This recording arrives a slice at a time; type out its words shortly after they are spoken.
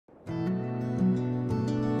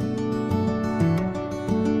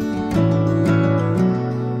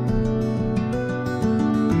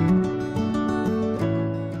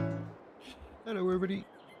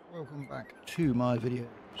to my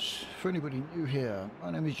videos. For anybody new here,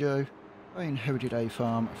 my name is Joe. I inherited a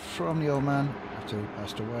farm from the old man after he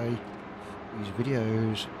passed away. These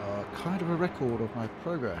videos are kind of a record of my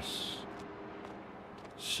progress.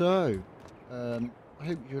 So, I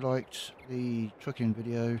hope you liked the trucking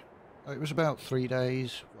video. It was about 3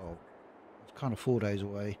 days, well, it's kind of 4 days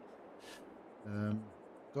away.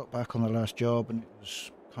 Got back on the last job and it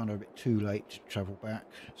was kind of a bit too late to travel back,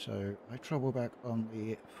 so I travelled back on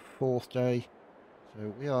the 4th day.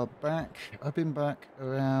 So we are back. I've been back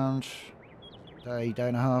around day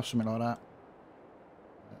and a half, something like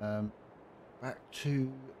that. Back to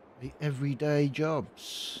the everyday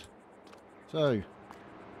jobs. So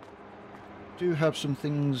do have some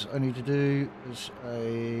things I need to do.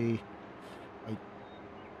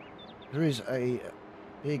 There is a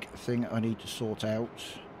big thing I need to sort out,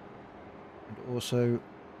 and also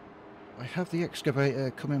I have the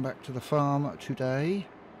excavator coming back to the farm today,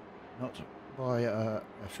 not by a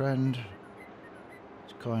friend.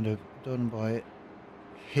 It's kind of done by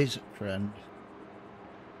his friend.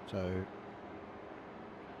 So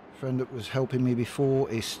the friend that was helping me before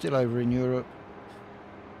is still over in Europe.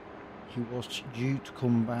 He was due to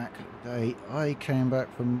come back the day I came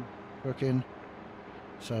back from working.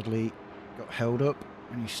 Sadly got held up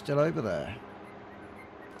and he's still over there.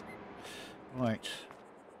 Right,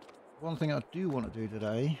 one thing I do want to do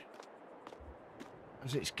today,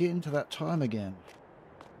 as it's getting to that time again,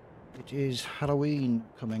 it is Halloween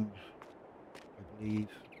coming, I believe.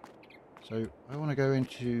 So I want to go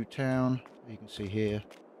into town. You can see here,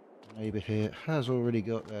 the neighbour here has already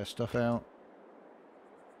got their stuff out.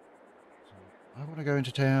 So I want to go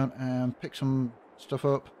into town and pick some stuff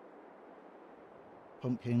up,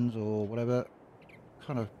 pumpkins or whatever,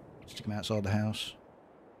 kind of stick them outside the house.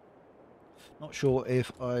 Not sure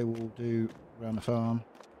if I will do around the farm.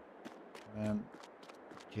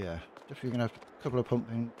 Yeah, definitely gonna have a couple of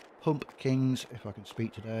pumpkins, if I can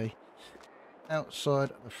speak today,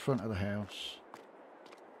 outside the front of the house.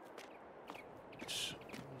 These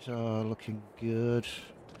are looking good.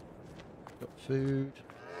 Got food.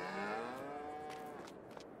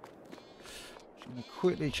 Just gonna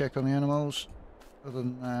quickly check on the animals. Other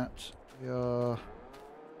than that, we are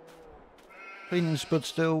cleaning the spud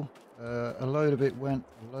still. A load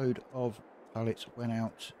of pallets went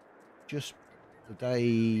out just the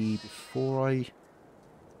day before I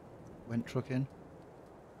went trucking,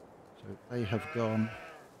 so they have gone.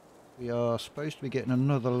 We are supposed to be getting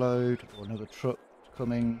another load or another truck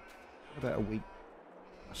coming in about a week.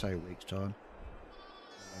 I say a week's time.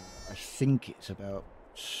 I think it's about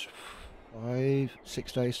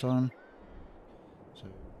 5-6 days time, so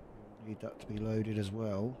we'll need that to be loaded as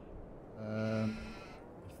well. I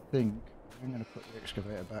think I'm going to put the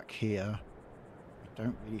excavator back here. I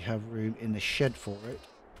don't really have room in the shed for it.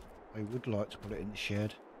 I would like to put it in the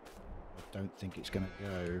shed. I don't think it's going to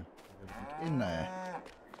go with everything in there.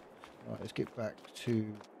 Right, let's get back to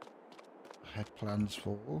what I had plans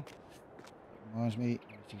for. That reminds me,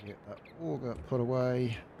 I need to get that auger put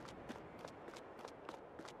away.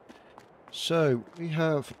 So we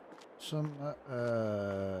have some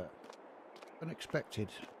unexpected,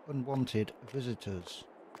 unwanted visitors.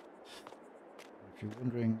 If you're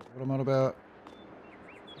wondering what I'm on about,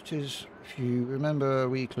 it is, if you remember,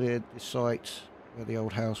 we cleared this site where the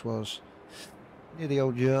old house was, near the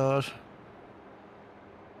old yard.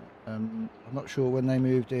 I'm not sure when they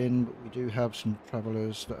moved in, but we do have some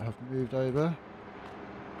travellers that have moved over.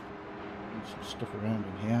 There's some stuff around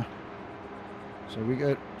in here. So we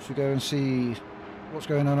go and see what's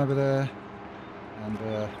going on over there, and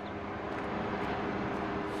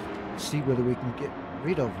see whether we can get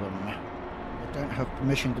rid of them. They don't have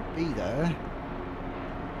permission to be there.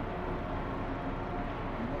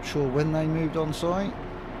 I'm not sure when they moved on site.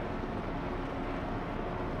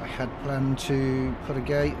 I had planned to put a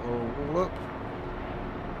gate or a wall up.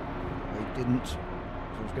 I didn't, so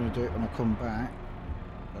I was going to do it when I come back,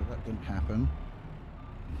 but that didn't happen.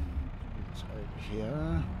 It's over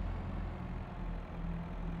here.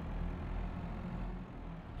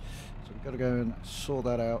 So we've got to go and sort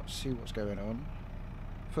that out, see what's going on.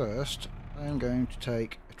 First, I am going to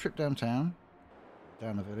take a trip downtown,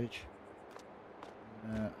 down the village.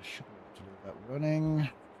 I should be able to leave that running.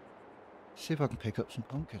 See if I can pick up some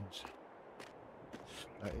pumpkins.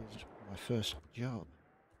 That is my first job.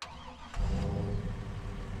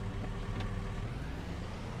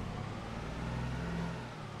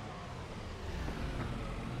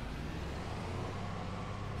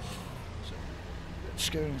 So let's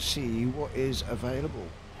go and see what is available.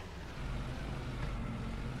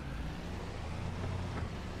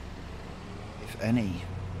 If any.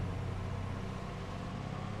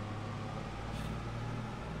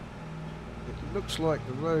 It looks like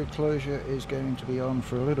the road closure is going to be on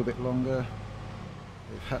for a little bit longer.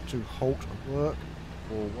 They've had to halt work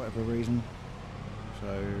for whatever reason. So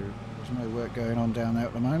there's no work going on down there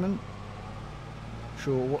at the moment. Not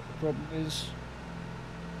sure what the problem is.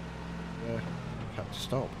 They've had to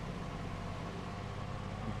stop.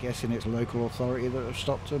 I'm guessing it's local authority that have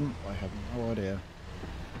stopped them. I have no idea.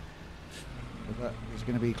 But that is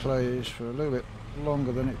going to be closed for a little bit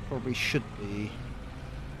longer than it probably should be.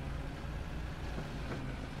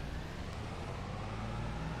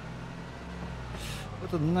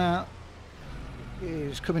 Other than that, it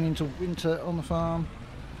is coming into winter on the farm,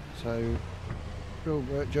 so field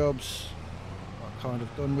work jobs are kind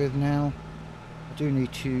of done with now. I do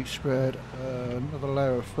need to spread another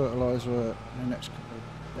layer of fertiliser in the next couple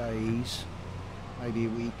of days, maybe a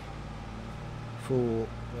week, before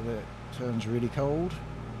whether it turns really cold.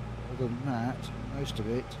 Other than that, most of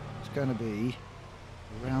it is going to be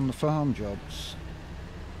around the farm jobs.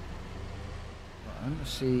 Right,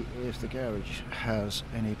 let's see if the garage has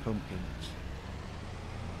any pumpkins.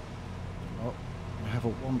 If not, I'll have a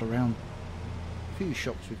wander around a few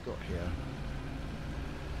shops we've got here.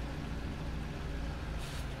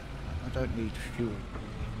 I don't need fuel.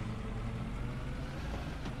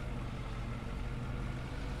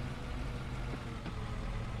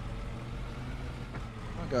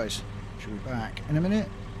 Right guys, should be back in a minute,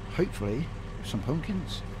 hopefully with some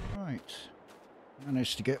pumpkins. Right,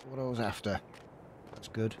 managed to get what I was after. That's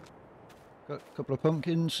good. Got a couple of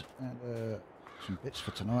pumpkins and some bits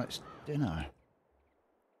for tonight's dinner.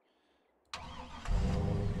 Oh,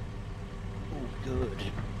 good.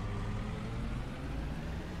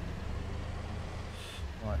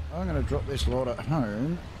 Right, I'm going to drop this lot at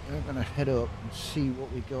home. I'm going to head up and see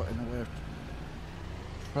what we got in the way of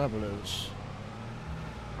travellers.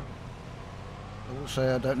 I will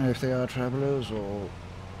say I don't know if they are travellers or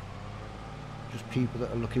just people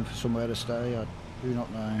that are looking for somewhere to stay. I do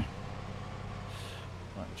not know.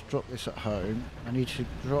 Right, let's drop this at home. I need to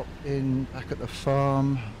drop in back at the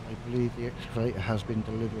farm. I believe the excavator has been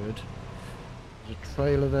delivered. There's a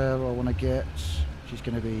trailer there I want to get. She's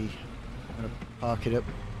going to be... I'm going to park it up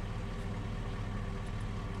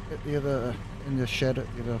at the other, in the shed at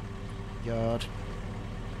the other yard.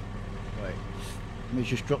 Right, let me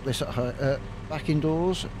just drop this at back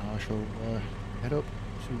indoors and I shall head up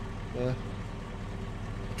to the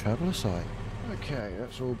traveller site. Okay,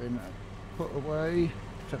 that's all been put away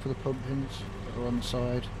except for the pumpkins that are on the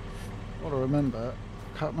side. What I remember,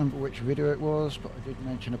 I can't remember which video it was, but I did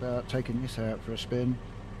mention about taking this out for a spin.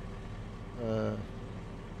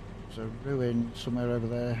 There's a ruin somewhere over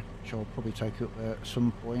there, which I'll probably take up there at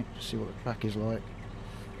some point to see what the track is like.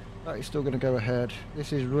 That is still going to go ahead.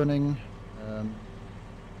 This is running. I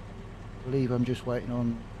believe I'm just waiting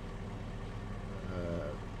on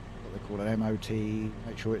what they call an MOT,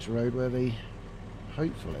 make sure it's roadworthy.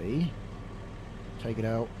 Hopefully take it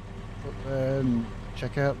out up there and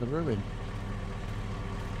check out the ruin.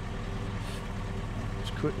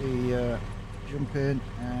 Let's quickly jump in,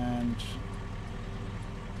 and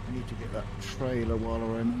I need to get that trailer while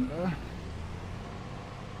I remember.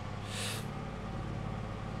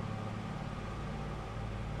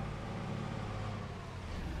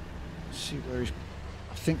 See where he's...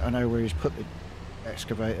 I think I know where he's put the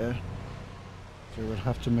excavator, so we'll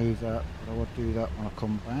have to move that, but I will do that when I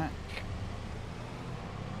come back.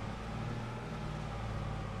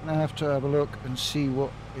 I have to have a look and see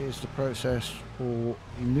what is the process for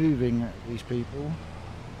removing these people.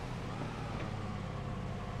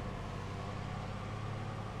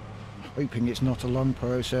 I'm hoping it's not a long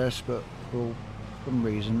process, but for some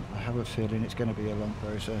reason I have a feeling it's going to be a long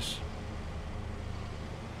process.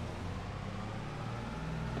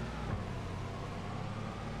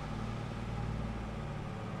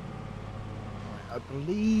 I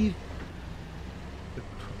believe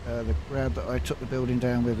the grab that I took the building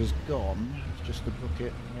down with is gone. It's just the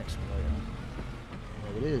bucket and the excavator.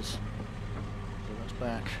 There it is. So that's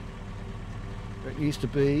back where it used to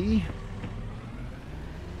be.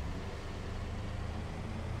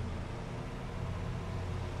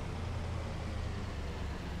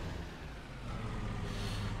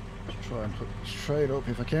 Let's try and hook this trailer up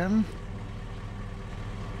if I can.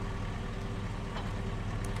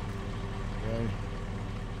 There we go.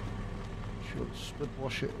 Sure the spud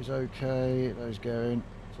washer is okay, those going,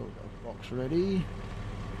 so we've got a box ready.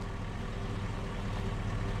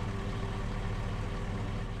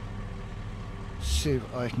 See if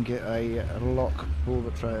I can get a lock for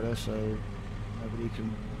the trailer so nobody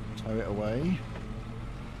can tow it away.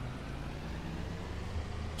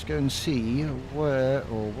 Let's go and see where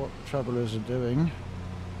or what the travellers are doing.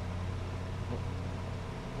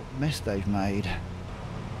 What mess they've made.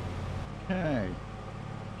 Okay,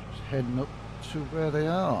 just heading up to where they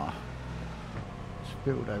are. This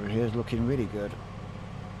field over here is looking really good.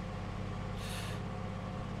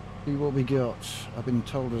 See what we got. I've been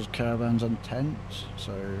told there's caravans and tents,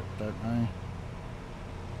 so I don't know.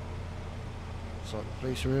 Looks like the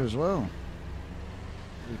police are here as well.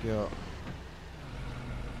 We got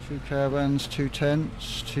 2 caravans, 2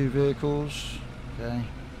 tents, 2 vehicles. Okay.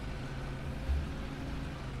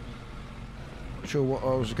 Not sure what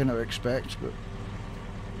I was going to expect, but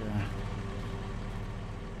yeah.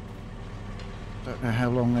 Don't know how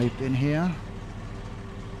long they've been here.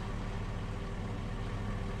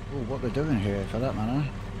 Oh, what they're doing here, for that matter.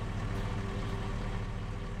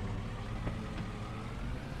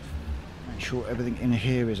 Make sure everything in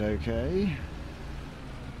here is okay.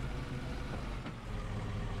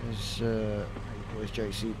 There's boys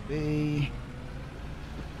JCB.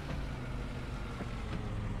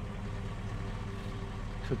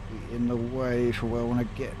 Could be in the way for where I want to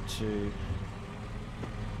get to.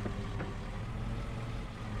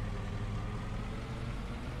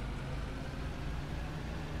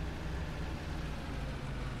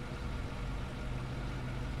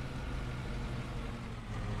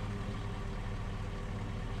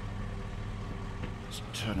 Let's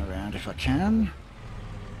turn around if I can.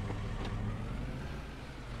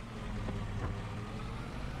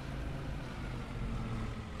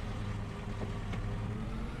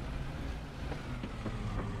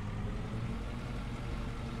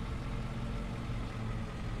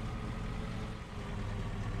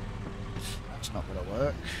 That's not going to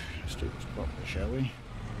work. Let's do this properly, shall we?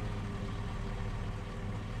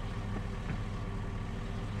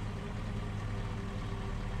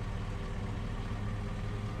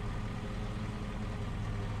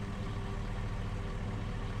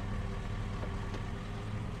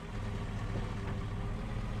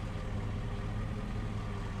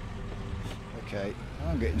 Okay,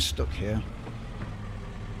 I'm getting stuck here.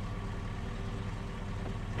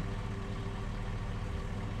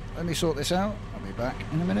 Let me sort this out. I'll be back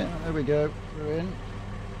in a minute. There we go. We're in.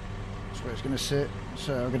 That's where it's going to sit.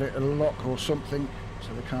 So I'll get it a lock or something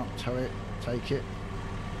so they can't tow it or take it.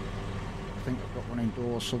 I think I've got one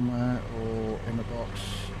indoors somewhere or in the box.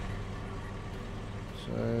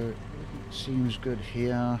 So everything seems good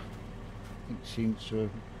here. I think it seems to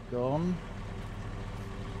have gone,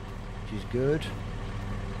 which is good.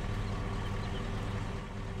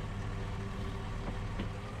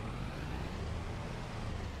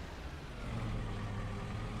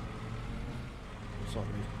 Looks like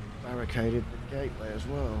we've barricaded the gateway as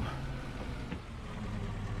well,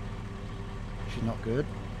 which is not good.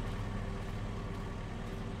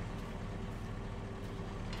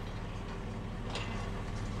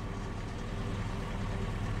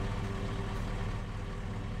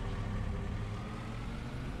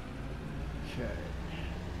 Okay.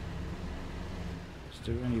 Is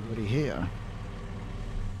there anybody here?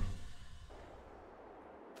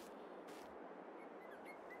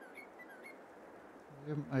 We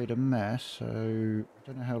haven't made a mess, so I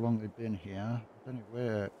don't know how long they've been here. I don't know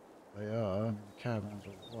where they are. I mean, the caravans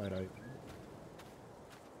are wide open.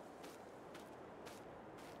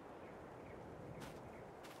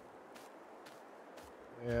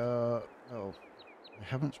 They are, well, they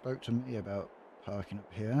haven't spoke to me about parking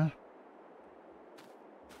up here.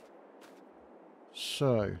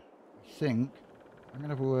 So, I think I'm going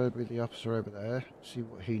to have a word with the officer over there, see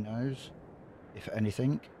what he knows, if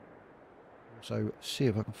anything. Also, see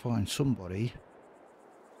if I can find somebody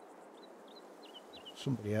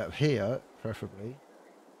out of here, preferably,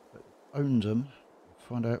 that owns them, and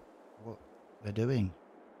find out what they're doing.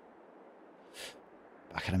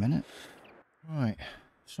 Back in a minute. Right,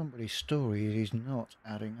 somebody's story is not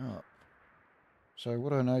adding up. So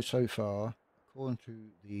what I know so far, according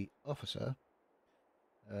to the officer,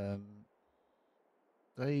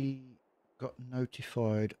 they got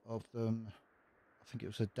notified of them, I think it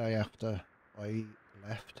was the day after I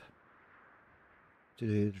left to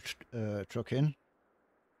do the trucking.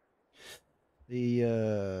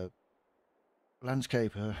 The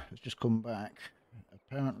landscaper has just come back.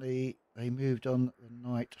 Apparently they moved on the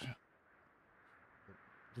night,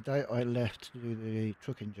 the day I left to do the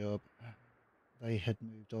trucking job, they had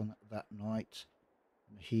moved on that night,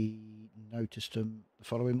 and he noticed them the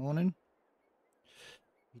following morning.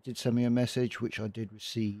 He did send me a message which I did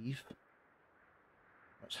receive.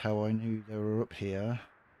 That's how I knew they were up here.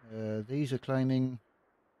 These are claiming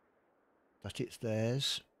that it's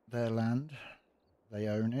theirs, their land, they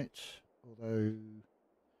own it, although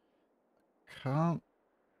can't,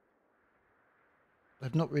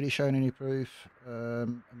 they've not really shown any proof. I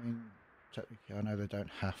mean, technically I know they don't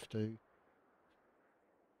have to.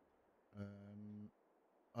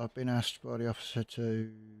 I've been asked by the officer to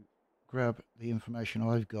grab the information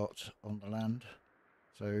I've got on the land,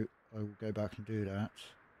 so I will go back and do that.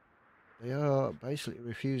 They are basically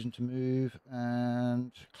refusing to move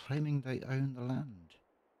and claiming they own the land.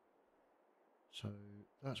 So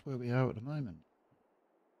that's where we are at the moment.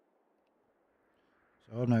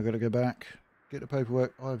 So I've now got to go back, get the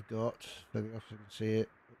paperwork I've got so the officer can see it.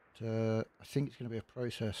 But I think it's going to be a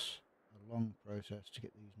process, a long process to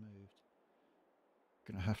get these moved.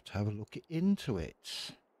 Going to have a look into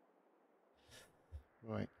it.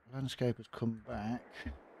 Right, landscape has come back,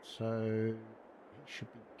 so it should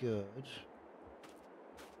be good.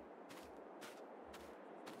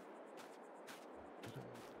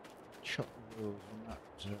 Chop the wheels on that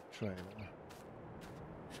trailer.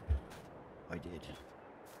 I did.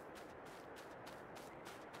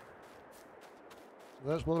 So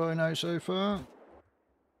that's what I know so far.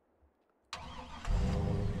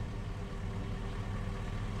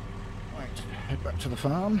 Right, head back to the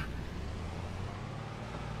farm.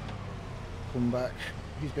 Come back.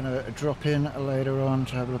 He's going to drop in later on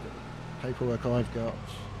to have a look at the paperwork I've got.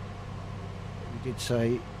 He did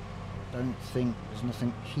say, don't think there's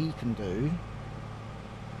nothing he can do.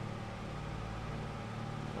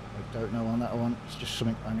 I don't know on that one. It's just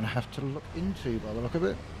something I'm going to have to look into by the look of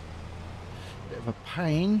it. Bit of a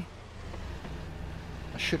pain.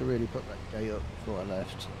 I should have really put that gate up before I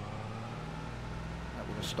left. That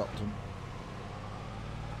would have stopped them.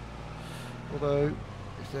 Although,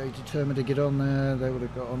 if they determined to get on there, they would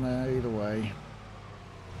have got on there either way.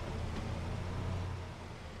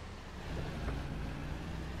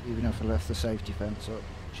 Even if I left the safety fence up,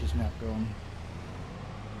 which is now gone.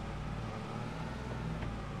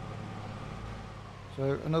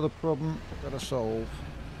 So another problem I've got to solve.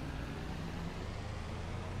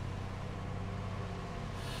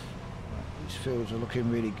 Right, these fields are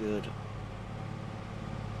looking really good.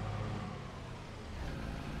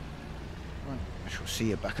 Right, I shall see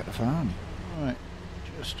you back at the farm. Right,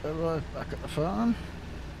 just arrived back at the farm.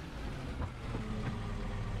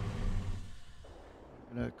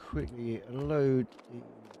 I'm going to quickly load the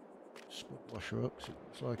spud washer up, because it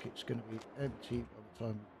looks like it's going to be empty by the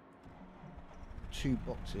time, 2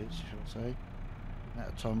 boxes shall I say,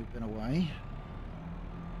 at the time we've been away.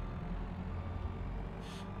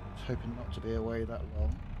 I was hoping not to be away that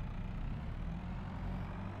long.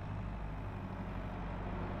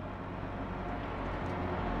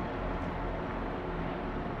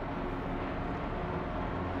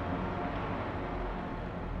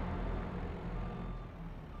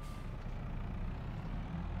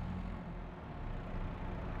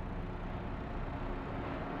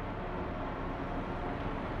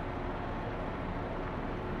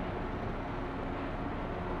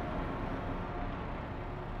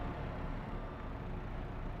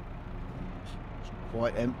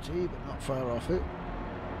 Quite empty, but not far off it.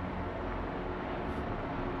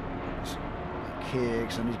 Back here,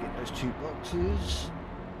 because I need to get those 2 boxes.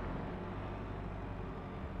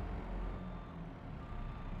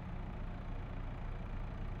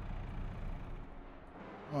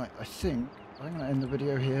 Right, I think I'm going to end the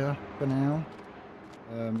video here for now.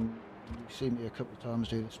 You've seen me a couple of times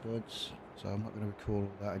do the spuds, so I'm not going to record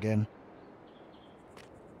all that again.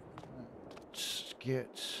 Let's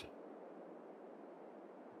get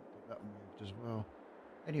that moved as well.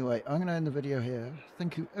 Anyway, I'm going to end the video here.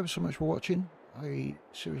 Thank you ever so much for watching. I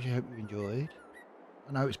seriously hope you enjoyed.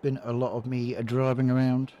 I know it's been a lot of me driving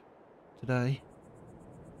around today.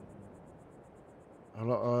 A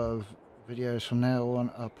lot of videos from now on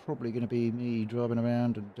are probably going to be me driving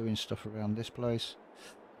around and doing stuff around this place,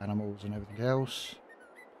 animals and everything else.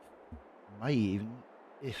 May even,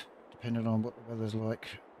 if depending on what the weather's like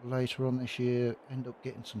later on this year, end up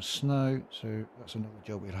getting some snow, so that's another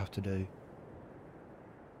job we'll have to do.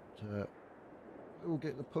 But, we'll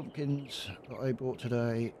get the pumpkins that I bought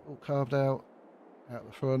today all carved out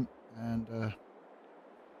the front and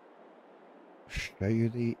show you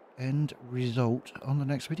the end result on the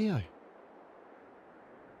next video.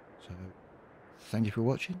 So thank you for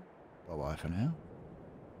watching. Bye bye for now.